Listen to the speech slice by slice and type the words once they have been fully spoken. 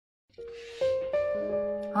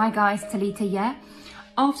Hi guys, Talita here.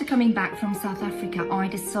 After coming back from South Africa, I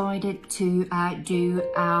decided to do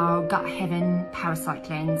our Gut Heaven Parasite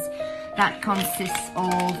Cleanse. That consists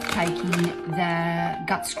of taking the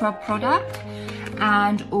gut scrub product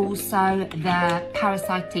and also the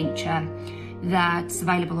parasite tincture that's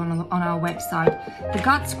available on our website. The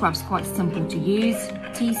gut scrub's quite simple to use.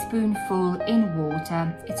 Teaspoonful in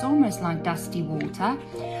water. It's almost like dusty water,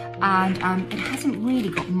 and it hasn't really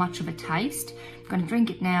got much of a taste. I'm going to drink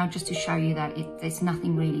it now just to show you that there's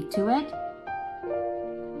nothing really to it.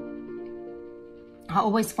 I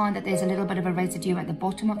always find that there's a little bit of a residue at the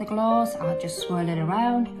bottom of the glass. I'll just swirl it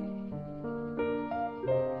around.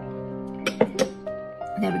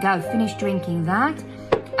 There we go, finished drinking that.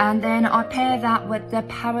 And then I pair that with the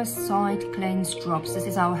Parasite Cleanse drops. This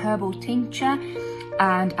is our herbal tincture.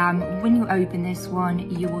 And when you open this one,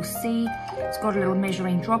 you will see it's got a little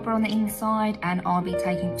measuring dropper on the inside, and I'll be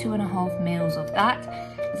taking 2.5 mils of that.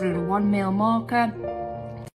 There's a little 1 ml marker.